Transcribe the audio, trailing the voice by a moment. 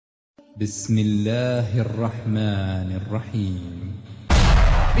بسم الله الرحمن الرحيم.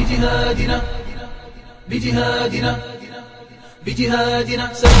 بجهادنا بجهادنا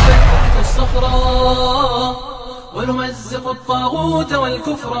بجهادنا سنفتح الصخرة ونمزق الطاغوت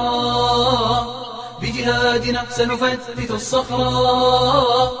والكفرا. بجهادنا سنفتت الصخرة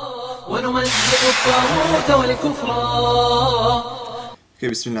ونمزق الطاغوت والكفرا. Okay,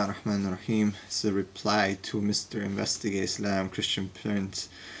 Bismillah ar-Rahman ar-Rahim. It's a reply to Mr. Investigate Islam, Christian Prince.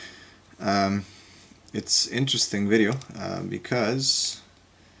 It's interesting video because,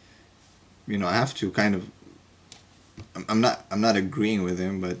 you know, I have to kind of, I'm not agreeing with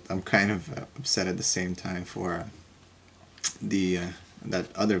him, but I'm kind of upset at the same time for the that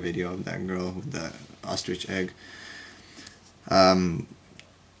other video of that girl with the ostrich egg.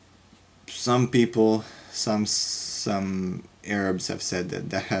 Some people, some Arabs have said that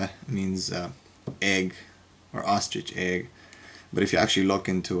daha means egg or ostrich egg, but if you actually look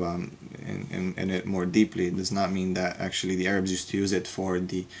into in it more deeply, it does not mean that. Actually, the Arabs used to use it for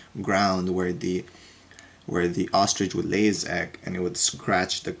the ground where the ostrich would lay its egg, and it would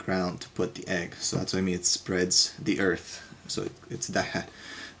scratch the ground to put the egg. So that's what I mean. It spreads the earth. So it's daha.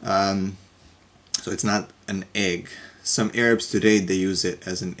 So it's not an egg. Some Arabs today, they use it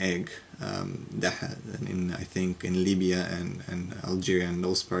as an egg. I think in Libya and Algeria and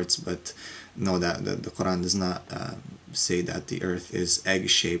those parts, but no, that the Quran does not say that the earth is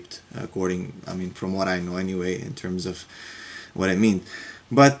egg-shaped, from what I know anyway, in terms of what it means.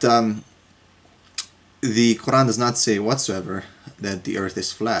 But the Quran does not say whatsoever that the earth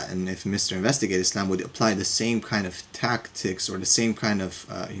is flat. And if Mr. Investigate Islam would apply the same kind of tactics or the same kind of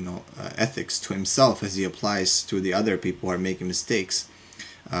ethics to himself as he applies to the other people who are making mistakes,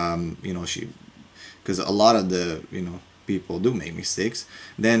 because a lot of the people do make mistakes,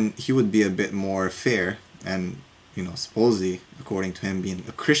 then he would be a bit more fair, and supposedly, according to him being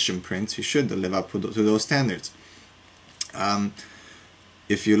a Christian prince, he should live up to those standards.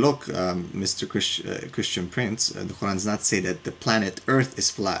 If you look, Mr. Christian Prince, the Quran does not say that the planet Earth is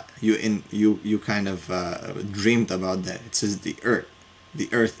flat. You kind of dreamed about that. It says the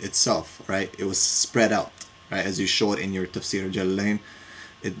Earth itself, right? It was spread out, right? As you showed in your Tafsir al-Jalalain,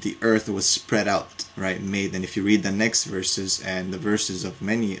 the Earth was spread out, right? Made. And if you read the next verses and the verses of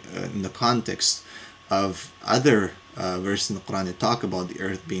many in the context of other verses in the Quran that talk about the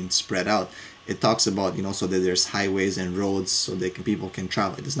Earth being spread out, it talks about, so that there's highways and roads so that people can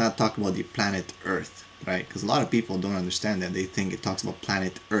travel. It does not talk about the planet Earth, right? Because a lot of people don't understand that. They think it talks about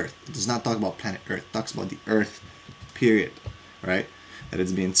planet Earth. It does not talk about planet Earth. It talks about the Earth, period, right? That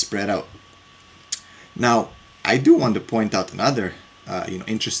it's being spread out. Now, I do want to point out another,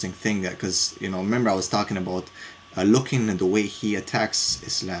 interesting thing, that because, remember I was talking about looking at the way he attacks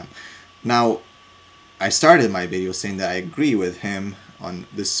Islam. Now, I started my video saying that I agree with him on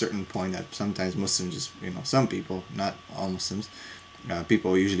this certain point, that sometimes Muslims just, some people, not all Muslims,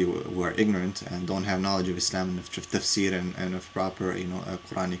 people usually who are ignorant and don't have knowledge of Islam and of tafsir and of proper,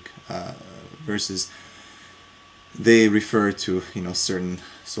 Quranic verses, they refer to, certain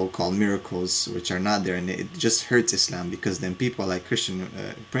so-called miracles which are not there, and it just hurts Islam, because then people like Christian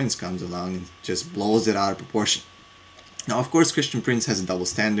Prince comes along and just blows it out of proportion. Now, of course, Christian Prince has a double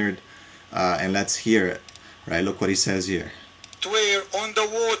standard, and let's hear it, right? Look what he says here. We're on the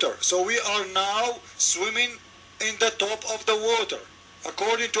water, so we are now swimming in the top of the water,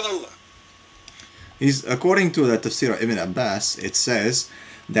 according to Allah. According to the Tafsir of Ibn Abbas, it says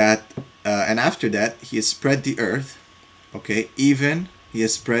that, and after that, he has spread the earth, okay, even he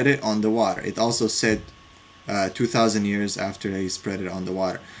has spread it on the water. It also said 2,000 years after he spread it on the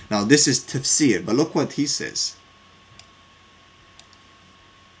water. Now, this is Tafsir, but look what he says.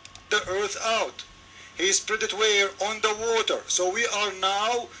 The earth out. He spread it where? On the water. So we are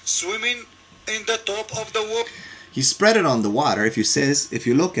now swimming in the top of the water. He spread it on the water. If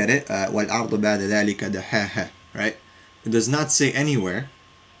you look at it, وَالْأَرْضُ بَعْدَ ذَلِكَ دَحَاهَا, right? It does not say anywhere,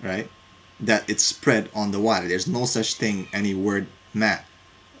 right, that it's spread on the water. There's no such thing, any word ma,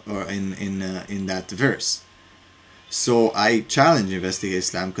 or in that verse. So I challenge Investigate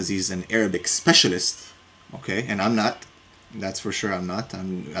Islam, because he's an Arabic specialist, okay, and I'm not. That's for sure I'm not.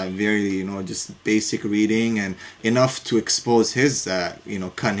 I'm very, just basic reading and enough to expose his,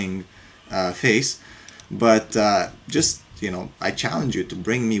 cunning face. But just, I challenge you to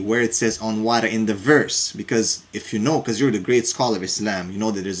bring me where it says on water in the verse. Because if because you're the great scholar of Islam, you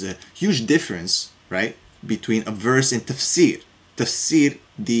know that there's a huge difference, right, between a verse and tafsir. Tafsir,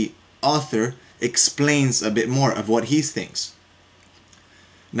 the author explains a bit more of what he thinks.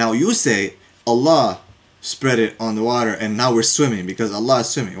 Now you say, Allah spread it on the water and now we're swimming because Allah is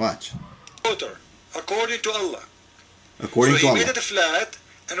swimming. Watch. Water, according to Allah. According to so Allah. He made it flat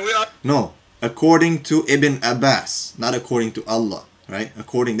And we are No, according to Ibn Abbas, not according to Allah, right?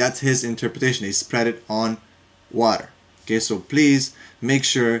 According, that's his interpretation. He spread it on water. Okay, so please make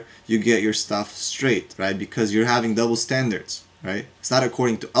sure you get your stuff straight, right? Because you're having double standards, right? It's not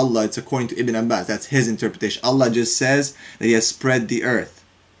according to Allah, it's according to Ibn Abbas. That's his interpretation. Allah just says that he has spread the earth,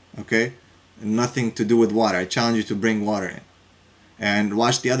 okay? Nothing to do with water. I challenge you to bring water in. And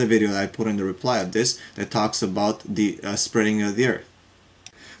watch the other video that I put in the reply of this that talks about the spreading of the earth.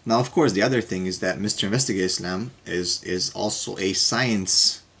 Now, of course, the other thing is that Mr. Investigate Islam is also a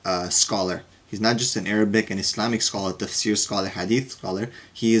science scholar. He's not just an Arabic and Islamic scholar, tafsir scholar, hadith scholar.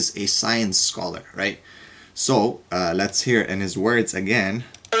 He is a science scholar, right? So, let's hear in his words again.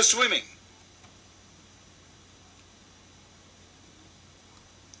 swimming.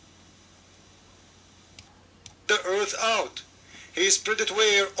 The earth out. He spread it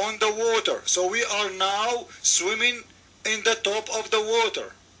where? On the water. So we are now swimming in the top of the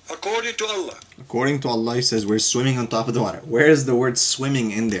water, according to Allah. According to Allah, he says we're swimming on top of the water. Where is the word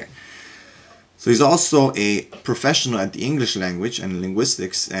swimming in there? So he's also a professional at the English language and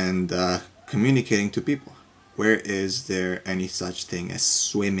linguistics and communicating to people. Where is there any such thing as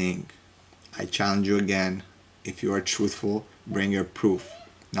swimming? I challenge you again, if you are truthful, bring your proof.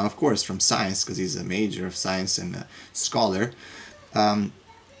 Now, of course, from science, because he's a major of science and a scholar,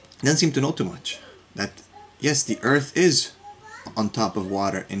 doesn't seem to know too much. That, yes, the earth is on top of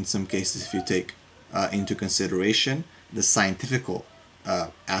water in some cases if you take into consideration the scientific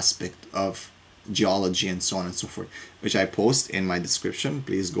aspect of geology and so on and so forth, which I post in my description.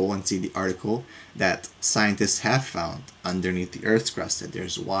 Please go and see the article that scientists have found underneath the earth's crust, that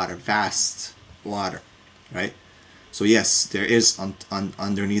there's water, vast water, right? So yes, there is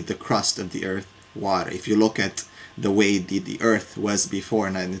underneath the crust of the earth water. If you look at the way the earth was before,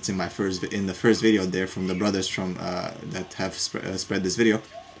 and it's in my the first video there from the brothers from that have spread this video,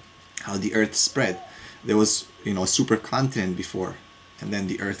 how the earth spread. There was, you know, a supercontinent before, and then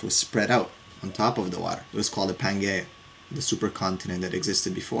the earth was spread out on top of the water. It was called the Pangaea, the supercontinent that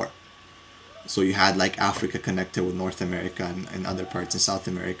existed before. So you had like Africa connected with North America and other parts in South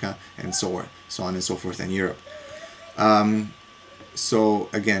America and so on and so forth, and Europe. So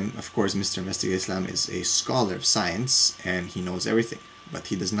again, of course, Mr. Investigate Islam is a scholar of science and he knows everything, but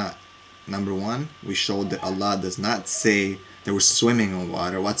he does not. Number one, we showed that Allah does not say that we're swimming on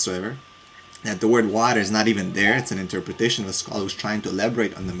water whatsoever, that the word water is not even there. It's an interpretation of a scholar who's trying to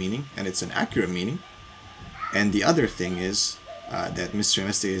elaborate on the meaning, and it's an accurate meaning. And the other thing is that Mr.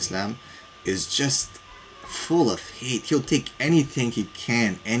 Investigate Islam is just full of hate. He'll take anything he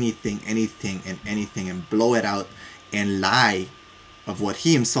can, anything, and blow it out and lie of what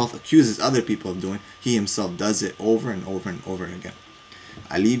he himself accuses other people of doing. He himself does it over and over and over again.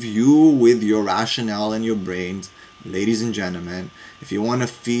 I leave you with your rationale and your brains, ladies and gentlemen. If you want to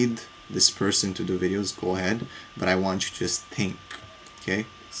feed this person to do videos, go ahead, but I want you to just think. Okay?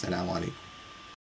 Assalamu alaikum.